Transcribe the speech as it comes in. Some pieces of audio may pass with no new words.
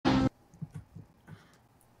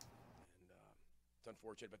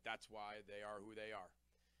unfortunate, but that's why they are who they are.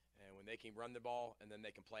 And when they can run the ball and then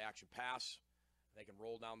they can play action pass, they can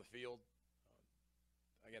roll down the field.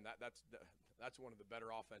 Again, that's one of the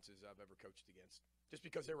better offenses I've ever coached against. Just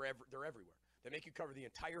because they're everywhere. They make you cover the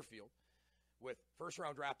entire field with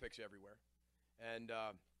first-round draft picks everywhere. And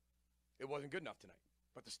it wasn't good enough tonight.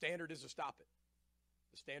 But the standard is to stop it.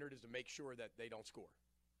 The standard is to make sure that they don't score.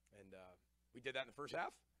 And we did that in the first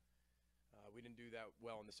half. We didn't do that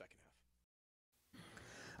well in the second half.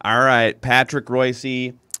 All right, Patrick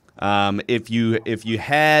Reusse. If you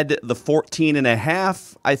had the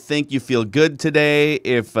 14.5, I think you feel good today.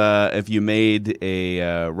 If you made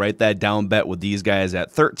a write that down bet with these guys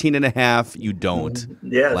at 13.5, you don't.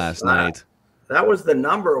 Yes, last night. That was the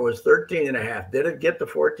number, was 13.5. Did it get to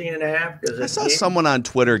 14.5? Because I saw someone on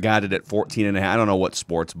Twitter got it at 14.5. I don't know what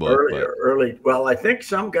sports book. Early. Well, I think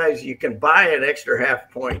some guys, you can buy an extra half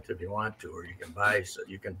point if you want to, or you can buy.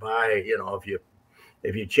 You know,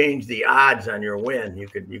 if you change the odds on your win, you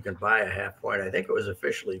can buy a half point. I think it was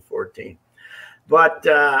officially 14. But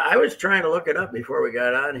I was trying to look it up before we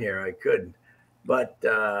got on here. I couldn't. But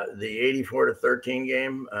the 84-13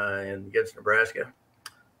 game against Nebraska.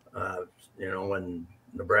 You know, when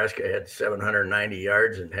Nebraska had 790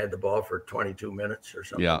 yards and had the ball for 22 minutes or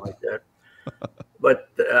something like that. But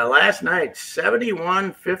last night,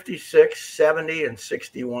 71, 56, 70, and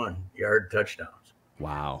 61-yard touchdowns.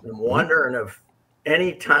 Wow. I'm wondering if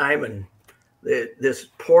any time in this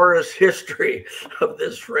porous history of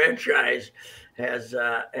this franchise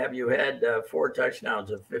have you had 4 touchdowns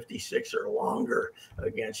of 56 or longer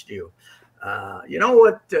against you? You know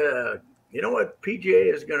what PJ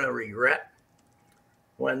is going to regret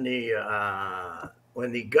when the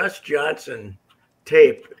Gus Johnson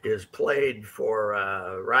tape is played for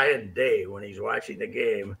Ryan Day when he's watching the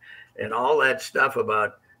game, and all that stuff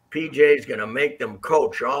about PJ's going to make them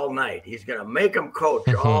coach all night. He's going to make them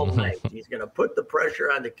coach all night. He's going to put the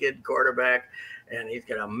pressure on the kid quarterback, and he's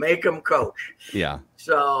going to make them coach. Yeah.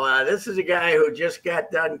 So this is a guy who just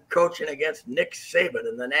got done coaching against Nick Saban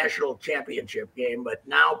in the national championship game, but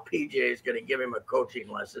now PJ is going to give him a coaching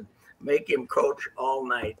lesson, make him coach all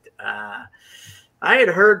night. I had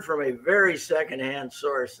heard from a very secondhand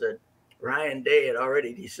source that Ryan Day had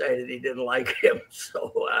already decided he didn't like him.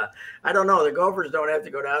 So I don't know. The Gophers don't have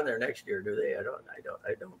to go down there next year, do they? I don't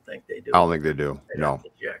think they do. I don't think they do. No.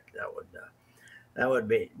 Check. That would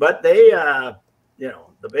be. But they, you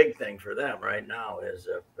know, the big thing for them right now is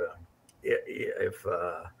if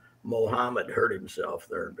Mohammed hurt himself,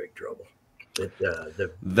 they're in big trouble.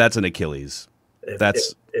 That's an Achilles.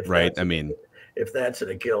 That's right. If that's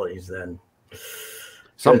an Achilles, then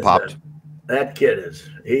some popped. That kid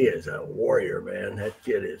he is a warrior, man. That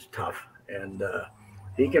kid is tough, and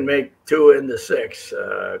he can make 2 into 6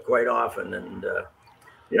 quite often. And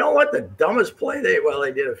you know what? The dumbest play they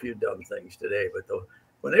did a few dumb things today, but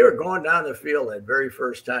when they were going down the field that very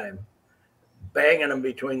first time, banging them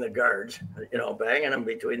between the guards, you know, banging them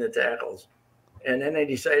between the tackles, and then they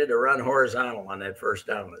decided to run horizontal on that first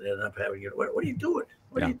down. They ended up having it. What are you doing?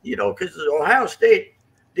 You know, because the Ohio State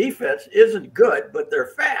defense isn't good, but they're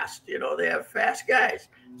fast. You know, they have fast guys.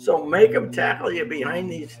 So make them tackle you behind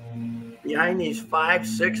these 5,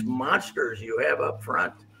 6 monsters you have up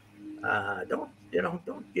front. Don't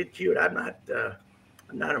get cute. I'm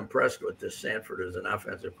not impressed with this Sanford as an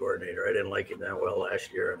offensive coordinator. I didn't like him that well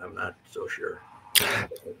last year, and I'm not so sure.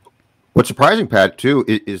 What's surprising, Pat, too,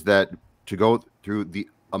 is that to go through the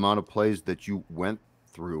amount of plays that you went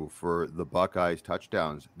through for the Buckeyes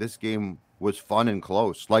touchdowns, this game was fun and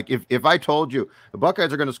close. Like if I told you the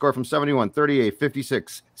Buckeyes are going to score from 71, 38,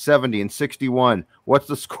 56, 70, and 61, what's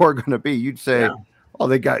the score going to be? You'd say, oh,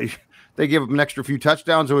 they gave them an extra few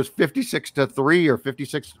touchdowns. It was 56-3 or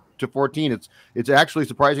 56-14. It's actually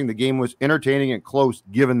surprising the game was entertaining and close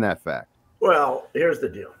given that fact. Well, here's the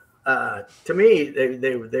deal. To me,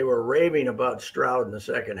 they were raving about Stroud in the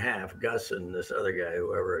second half, Gus and this other guy,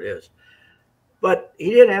 whoever it is. But he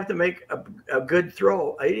didn't have to make a good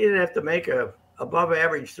throw. He didn't have to make a above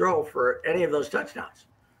average throw for any of those touchdowns.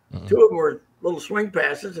 Mm-hmm. 2 of them were little swing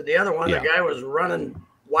passes, and the other one, the guy was running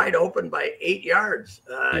wide open by 8 yards.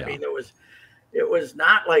 I mean, it was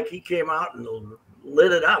not like he came out and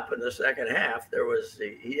lit it up in the second half.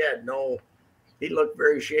 He looked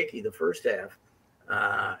very shaky the first half.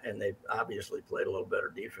 And they obviously played a little better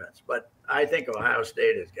defense. But I think Ohio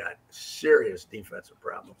State has got serious defensive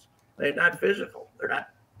problems. They're not physical. They're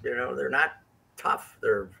not tough.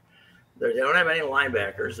 They don't have any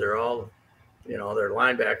linebackers. They're all, they're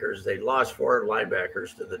linebackers. They lost 4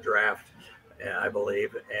 linebackers to the draft, I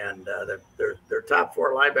believe, and their top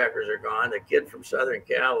 4 linebackers are gone. The kid from Southern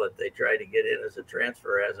Cal that they tried to get in as a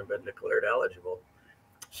transfer hasn't been declared eligible.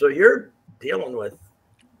 So you're dealing with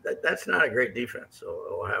that's not a great defense. So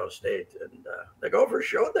Ohio State and the Gophers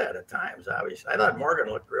showed that at times. Obviously, I thought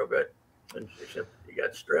Morgan looked real good, except he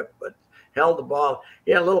got stripped, but held the ball.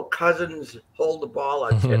 He had little Cousins hold the ball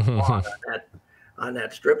on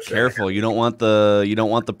that strip sack. Careful, you don't want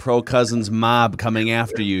the pro Cousins mob coming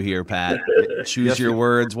after you here, Pat. Choose your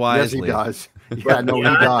words wisely. Yes, he does. Yeah, no, he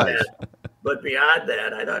does. But beyond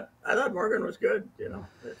that, I thought Morgan was good.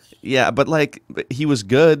 Yeah, but he was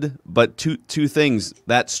good. But two things: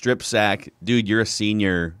 that strip sack, dude. You're a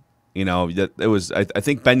senior. That it was. I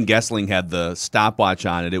think Ben Gessling had the stopwatch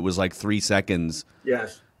on it. It was like 3 seconds.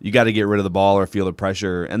 Yes. You got to get rid of the ball or feel the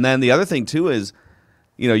pressure. And then the other thing too is,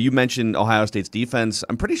 you mentioned Ohio State's defense.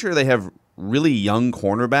 I'm pretty sure they have really young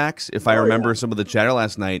cornerbacks. If I remember some of the chatter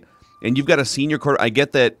last night, and you've got a senior quarter. I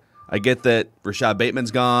get that Rashad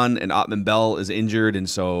Bateman's gone and Ottman Bell is injured, and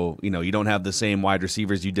so you don't have the same wide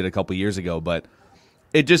receivers you did a couple years ago. But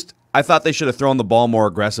I thought they should have thrown the ball more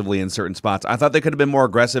aggressively in certain spots. I thought they could have been more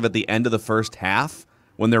aggressive at the end of the first half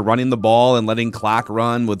when they're running the ball and letting clock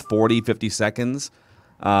run with 40, 50 seconds.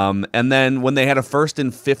 And then when they had a 1st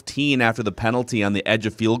and 15 after the penalty on the edge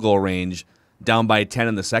of field goal range, down by 10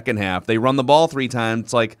 in the second half, they run the ball 3 times.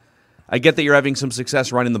 It's like, I get that you're having some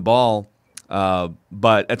success running the ball,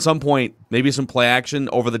 but at some point, maybe some play action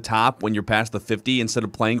over the top when you're past the 50 instead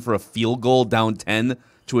of playing for a field goal down 10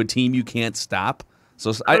 to a team you can't stop.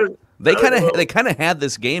 So they kind of had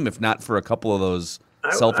this game, if not for a couple of those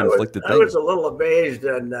self-inflicted things. I was a little amazed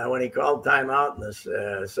when he called timeout in this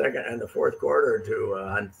second and the fourth quarter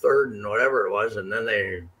on 3rd and whatever it was, and then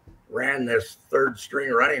they ran this 3rd string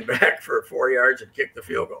running back for 4 yards and kicked the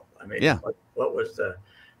field goal. I mean, yeah. What was the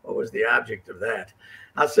object of that?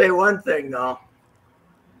 I'll say one thing though.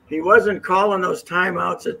 He wasn't calling those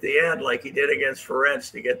timeouts at the end like he did against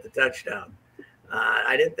Ferenc to get the touchdown.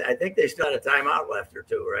 I think they still had a timeout left or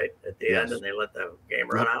two, right, at the end, and they let the game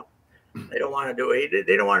run out. They don't want to do it.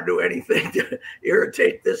 They don't want to do anything to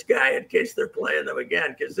irritate this guy in case they're playing them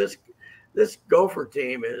again. Because this Gopher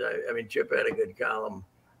team is. I mean, Chip had a good column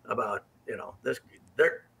about this.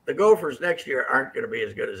 The Gophers next year aren't going to be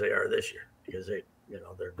as good as they are this year because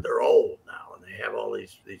they're old now and they have all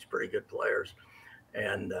these pretty good players,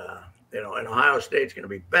 and and Ohio State's going to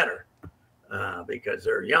be better because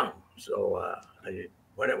they're young. So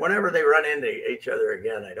whenever they run into each other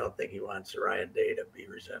again, I don't think he wants Ryan Day to be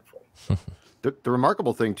resentful. The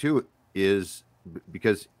remarkable thing too is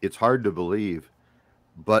because it's hard to believe,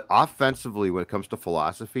 but offensively, when it comes to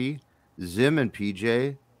philosophy, Zim and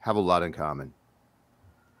PJ have a lot in common.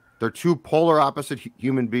 They're two polar opposite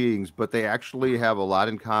human beings, but they actually have a lot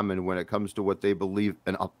in common when it comes to what they believe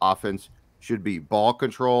an offense should be: ball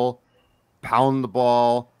control, pound the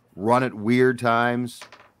ball, run at weird times.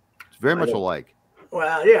 It's very much alike.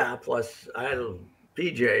 Well, yeah. Plus,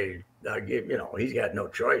 PJ, he's got no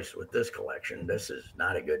choice with this collection. This is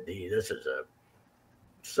not a good D. This is a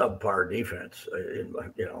subpar defense.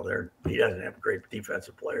 He doesn't have great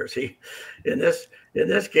defensive players. In this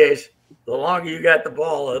case, the longer you got the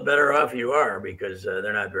ball, the better off you are because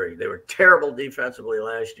they're not very. They were terrible defensively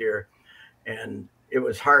last year, and it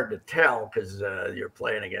was hard to tell because you're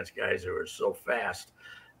playing against guys who are so fast.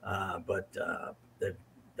 They're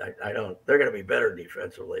going to be better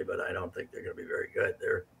defensively, but I don't think they're going to be very good.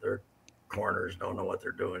 Their corners don't know what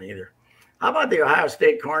they're doing either. How about the Ohio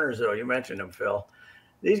State corners, though? You mentioned them, Phil.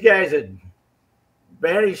 These guys had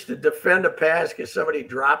managed to defend a pass because somebody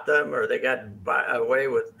dropped them or they got away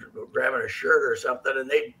with grabbing a shirt or something, and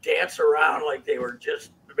they dance around like they were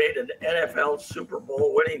just made an NFL Super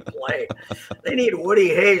Bowl winning play. They need Woody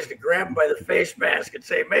Hayes to grab them by the face mask and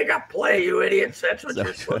say, "Make a play, you idiots. That's what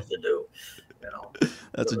you're supposed to do."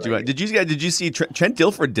 That's what you want. Did you see Trent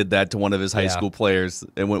Dilford did that to one of his high school players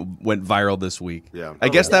and went viral this week? Yeah, I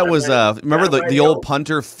guess that was remember the old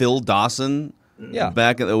punter Phil Dawson. Yeah,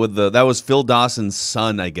 back that was Phil Dawson's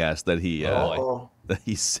son, I guess that he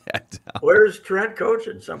sat down. Where's Trent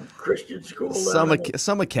coaching? Some Christian school?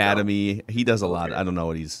 Some academy. He does a lot. I don't know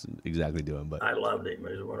what he's exactly doing, but I loved him.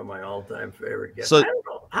 He was one of my all-time favorite guys. So, I don't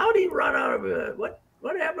know. How did he run out of what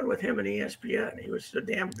happened with him in ESPN? He was so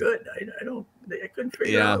damn good. I couldn't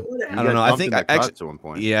figure out what happened. I don't know. I think actually at one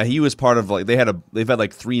point. Yeah, he was part of they've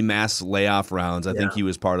had 3 mass layoff rounds. I think he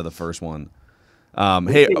was part of the first one.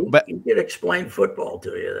 He did explain football to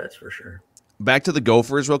you, that's for sure. Back to the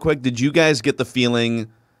Gophers real quick. Did you guys get the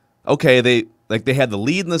feeling, okay, they had the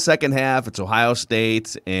lead in the second half, it's Ohio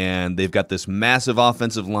State, and they've got this massive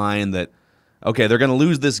offensive line that, okay, they're going to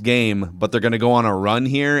lose this game, but they're going to go on a run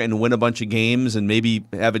here and win a bunch of games and maybe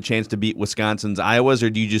have a chance to beat Wisconsin's Iowas, or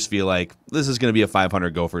do you just feel like this is going to be a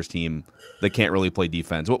 500 Gophers team that can't really play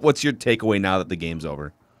defense? What's your takeaway now that the game's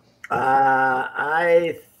over?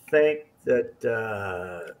 I think that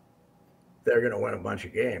they're going to win a bunch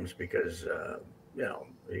of games because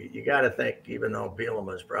you got to think, even though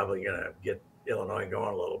Bielema is probably going to get Illinois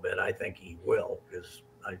going a little bit, I think he will, because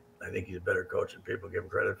I think he's a better coach than people give him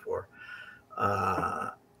credit for.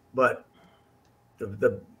 But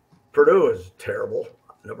the Purdue is terrible.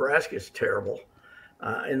 Nebraska is terrible.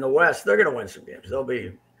 In the West, they're going to win some games. They'll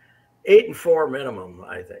be 8-4 minimum,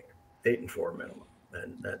 I think. 8-4 minimum.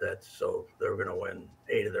 And that's so they're going to win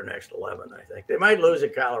 8 of their next 11, I think. They might lose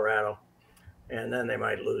at Colorado, and then they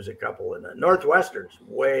might lose a couple in the Northwestern's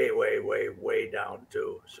way down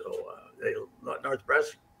too. So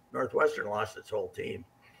Northwestern lost its whole team,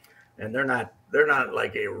 and they're not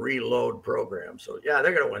like a reload program. So yeah,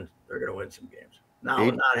 they're going to win. They're going to win some games. Now,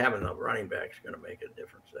 not having the running back is going to make a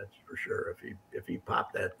difference. That's for sure. If he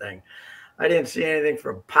popped that thing. I didn't see anything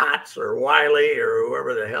from Potts or Wiley or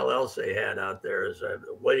whoever the hell else they had out there. Is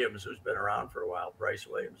Williams, who's been around for a while. Bryce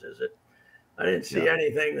Williams, is it? I didn't see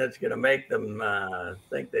anything that's going to make them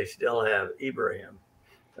think they still have Ibrahim.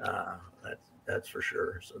 That's for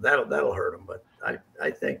sure. So that'll hurt them. But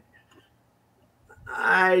I think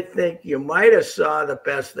you might have saw the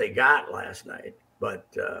best they got last night, but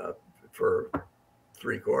for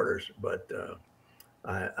 3 quarters. But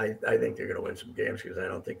I think they're going to win some games because I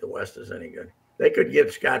don't think the West is any good. They could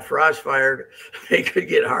get Scott Frost fired. They could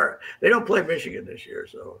get They don't play Michigan this year,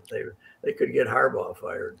 so they could get Harbaugh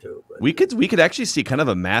fired too. But we could actually see kind of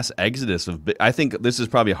a mass exodus of. I think this is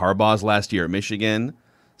probably Harbaugh's last year at Michigan.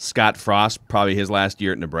 Scott Frost probably his last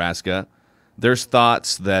year at Nebraska. There's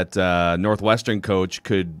thoughts that Northwestern coach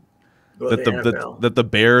could that the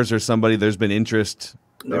Bears or somebody. There's been interest.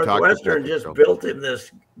 Northwestern just built him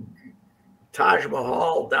this Taj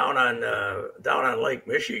Mahal down on Lake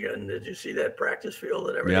Michigan. Did you see that practice field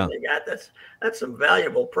and everything they got? That's some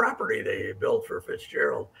valuable property they built for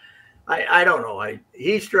Fitzgerald. I don't know.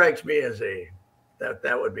 He strikes me as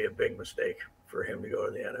that would be a big mistake for him to go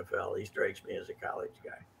to the NFL. He strikes me as a college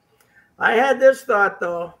guy. I had this thought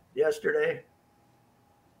though yesterday.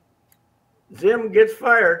 Zim gets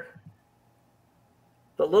fired.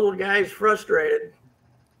 The little guy's frustrated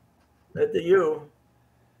at the U.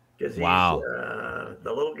 Because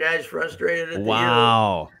the little guy's frustrated at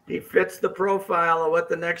the U. He fits the profile of what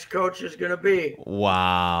the next coach is going to be.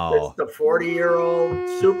 Wow. It's the 40-year-old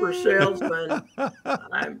super salesman.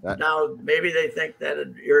 Now, maybe they think that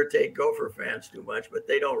would irritate Gopher fans too much, but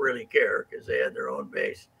they don't really care because they had their own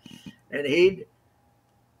base. And he'd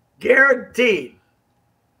guaranteed,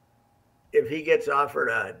 if he gets offered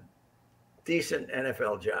a decent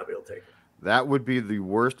NFL job, he'll take it. That would be the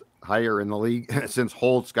worst hire in the league since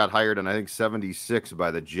Holtz got hired in, I think, 76 by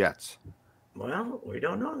the Jets. Well, we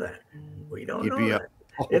don't know that. We don't know that.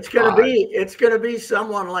 It's gonna be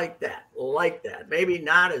someone like that. Maybe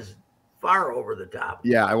not as far over the top.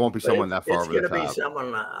 Yeah, I won't be someone that far over the top. It's gonna be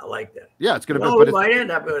someone like that. Yeah, it's gonna be. Who might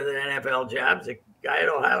end up with an NFL job is a guy at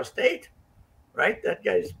Ohio State, right? That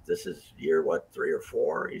guy's. This is year 3 or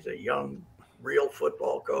 4. He's a young, real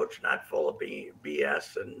football coach, not full of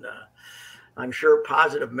BS and. I'm sure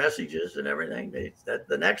positive messages and everything. That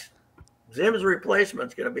the next Zim's replacement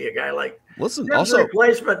is going to be a guy like. Listen, Zim's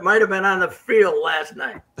replacement might have been on the field last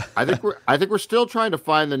night. I think we're still trying to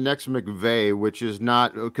find the next McVay, which is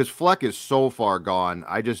not because Fleck is so far gone.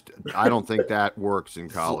 I don't think that works in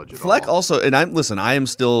college. Fleck also, and I'm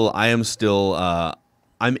still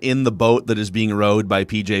I'm in the boat that is being rowed by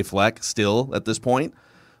PJ Fleck still at this point.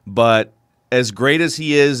 But as great as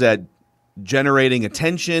he is at generating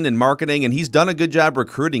attention and marketing, and he's done a good job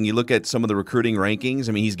recruiting. You look at some of the recruiting rankings.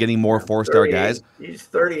 I mean, he's getting more 4-star guys. He's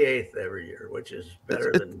 38th every year, which is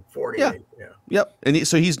better than 48. Yeah. Yep. And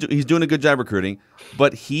he's doing a good job recruiting,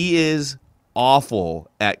 but he is awful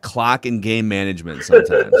at clock and game management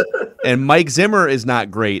sometimes. And Mike Zimmer is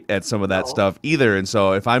not great at some of that stuff either. And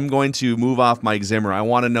so if I'm going to move off Mike Zimmer, I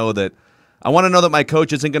want to know that my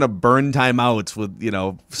coach isn't going to burn timeouts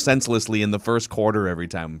with, senselessly in the first quarter every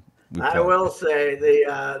time. I will say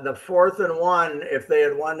the 4th and 1, if they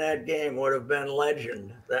had won that game, would have been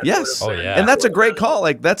legend. Yes. And that's a great call.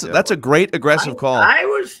 Like that's a great aggressive call. I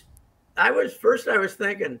was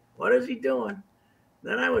thinking, what is he doing?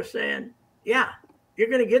 Then I was saying, yeah, you're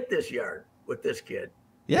going to get this yard with this kid.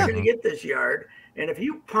 Yeah. You're going to get this yard. And if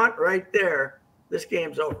you punt right there, this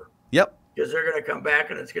game's over. Yep. Because they're going to come back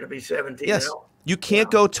and it's going to be 17-0. Yes. You can't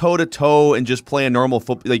go toe-to-toe and just play a normal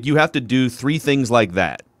football. Like, you have to do 3 things like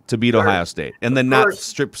that to beat Ohio State, and then not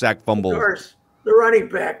strip sack fumble. Of course, the running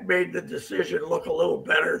back made the decision look a little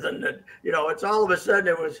better than it's all of a sudden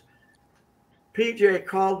it was PJ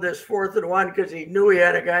called this 4th and 1 because he knew he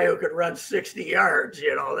had a guy who could run 60 yards.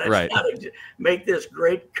 You know, that's Right. how to make this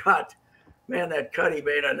great cut. Man, that cut he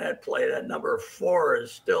made on that play, that number 4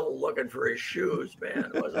 is still looking for his shoes,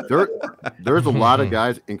 man. Wasn't it? There's a lot of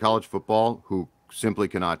guys in college football who simply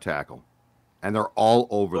cannot tackle, and they're all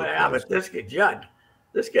over the place. But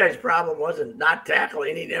this guy's problem wasn't not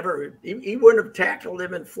tackling. He wouldn't have tackled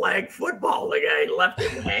him in flag football. The guy left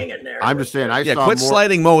him hanging there. I'm just saying, quit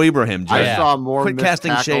sliding Mo Ibrahim, Jay. I saw more quit missed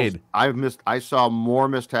casting tackles. shade. I saw more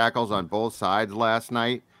missed tackles on both sides last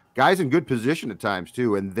night. Guys in good position at times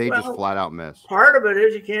too, and they just flat out miss. Part of it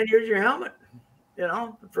is you can't use your helmet. You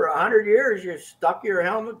know, for 100 years you stuck your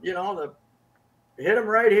helmet. You know, hit him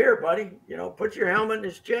right here, buddy. You know, put your helmet in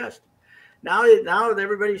his chest. Now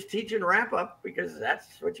everybody's teaching wrap up because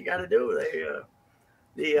that's what you got to do.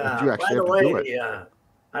 By the way,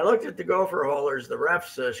 I looked at the Gopher holders. The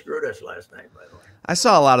refs screwed us last night. By the way, I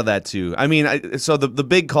saw a lot of that too. I mean, so the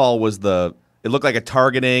big call was it looked like a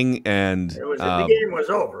targeting, and the game was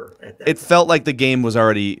over. It felt like the game was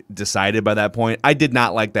already decided by that point. I did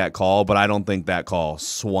not like that call, but I don't think that call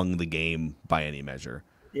swung the game by any measure.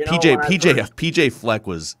 You know, PJ Fleck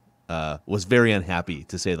was very unhappy,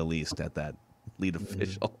 to say the least, at that lead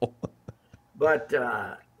official. But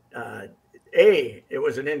it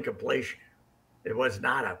was an incompletion. It was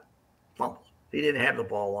not a fumble. He didn't have the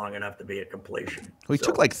ball long enough to be a completion. Well, he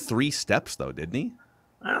took like 3 steps, though, didn't he?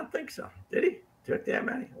 I don't think so. Did he? Took that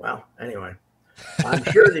many? Well, anyway, I'm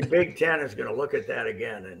sure the Big Ten is going to look at that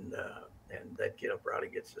again, and that kid will probably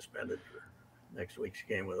get suspended for next week's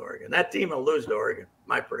game with Oregon. That team will lose to Oregon.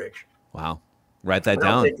 My prediction. Wow. Write that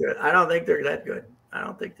down. I don't think they're that good. I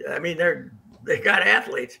don't think. I mean, they got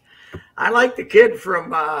athletes. I like the kid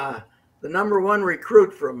from the #1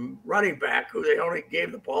 recruit from running back, who they only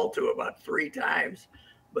gave the ball to about 3 times,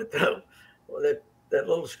 but that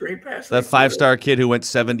little screen pass. That 5-star kid who went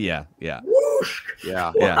 70. Yeah. Whoosh.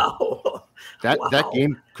 Yeah. Wow. That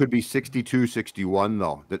game could be 62-61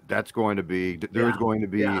 though. That's going to be there's going to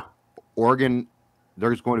be Oregon.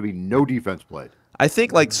 There's going to be no defense played. I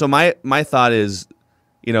think so. My thought is,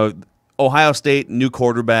 Ohio State, new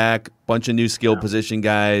quarterback, bunch of new skill position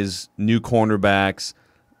guys, new cornerbacks.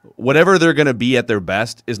 Whatever they're going to be at their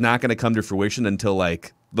best is not going to come to fruition until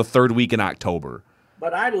like the 3rd week in October.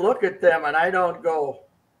 But I look at them and I don't go,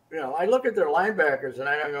 I look at their linebackers and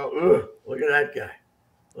I don't go, ugh, look at that guy.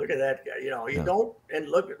 Look at that guy. You don't, and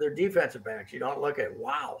look at their defensive backs. You don't look at,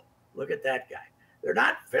 wow, look at that guy. They're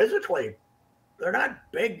not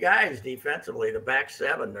big guys defensively. The back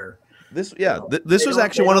 7, this was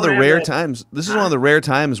actually one of the rare times. This is one of the rare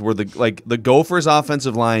times where the Gophers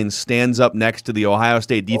offensive line stands up next to the Ohio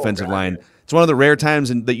State defensive line. It's one of the rare times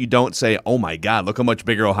that you don't say, "Oh my God, look how much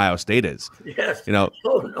bigger Ohio State is." Yes.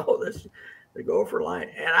 Oh no, the Gopher line,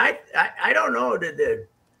 and I don't know.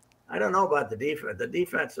 I don't know about the defense. The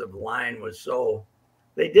defensive line was so.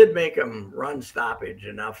 They did make him run stoppage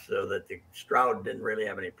enough so that the Stroud didn't really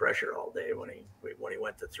have any pressure all day when he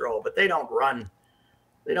went to throw. But they don't run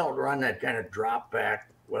that kind of drop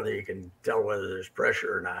back, whether you can tell whether there's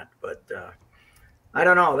pressure or not. But I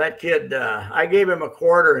don't know. That kid, I gave him a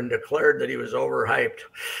quarter and declared that he was overhyped.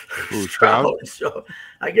 Stroud. So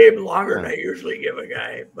I gave him longer than I usually give a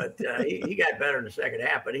guy. But he got better in the second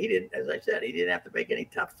half. But he didn't, as I said, he didn't have to make any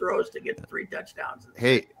tough throws to get 3 touchdowns.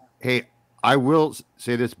 Hey, I will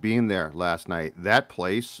say this, being there last night, that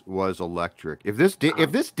place was electric. If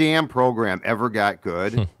this damn program ever got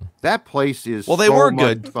good, that place is they were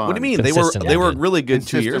good. Fun. What do you mean? They were really good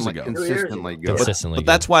 2 years ago. Consistently good. But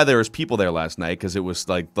that's why there was people there last night, because it was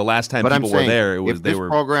like the last time people were there. If this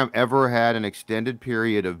program ever had an extended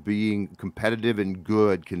period of being competitive and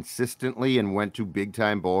good consistently and went to big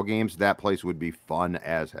time bowl games, that place would be fun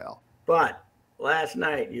as hell. But last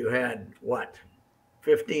night you had what?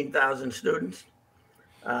 15,000 students,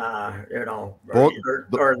 or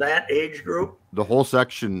that age group. The whole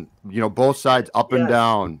section, both sides up and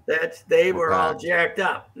down. They were all jacked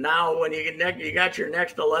up. Now, when you got your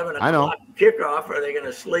next 11 o'clock kickoff, are they going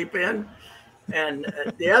to sleep in? And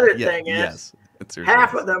the other thing is,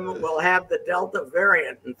 half of them will have the Delta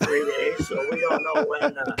variant in 3 days, so we don't know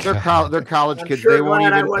when. They're college kids. Sure they won't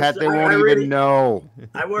even know.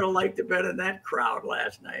 I would have liked to bet in that crowd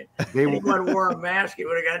last night. Anyone wore a mask, he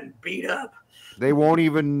would have gotten beat up. They won't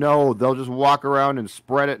even know. They'll just walk around and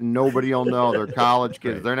spread it, and nobody will know. They're college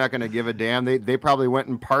kids. Right. They're not going to give a damn. They probably went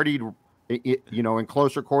and partied, in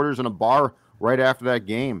closer quarters in a bar right after that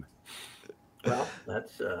game. Well,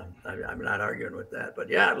 that's I'm not arguing with that, but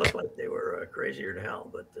yeah, it looked like they were crazier to hell.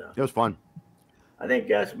 But it was fun. I think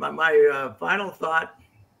Gus. My final thought: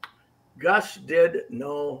 Gus did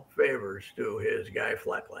no favors to his guy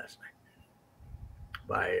Fleck last night.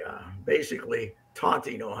 by basically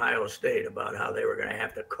taunting Ohio State about how they were going to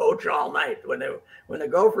have to coach all night when the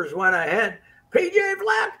Gophers went ahead. PJ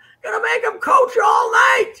Fleck gonna make them coach all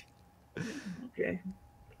night. Okay.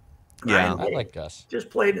 Yeah, I like Gus. Just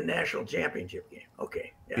played the national championship game.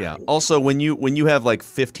 Okay. Yeah. Also, when you have like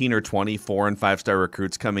 15 or 20 4- and 5-star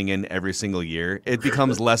recruits coming in every single year, it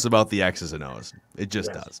becomes less about the X's and O's. It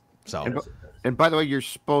just does. So. And by the way, you're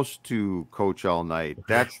supposed to coach all night.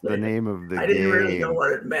 That's the name of the game. I didn't really know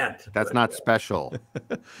what it meant. That's not special.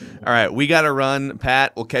 All right, we got to run.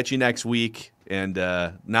 Pat, we'll catch you next week. And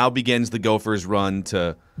now begins the Gophers' run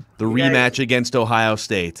to the rematch against Ohio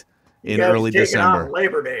State in early December. Off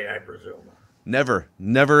Labor Day, I presume.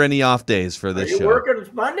 Never any off days for this show. Are you working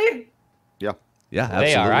Monday? Yeah. Yeah,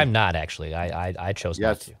 absolutely. They are. I'm not actually. I chose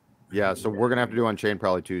not to. Yeah, so we're gonna have to do Unchained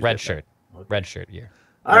probably Tuesday. Red shirt year.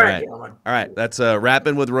 All right, gentlemen. All right, that's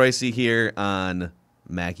wrapping with Reusse here on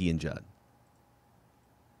Mackey and Judd.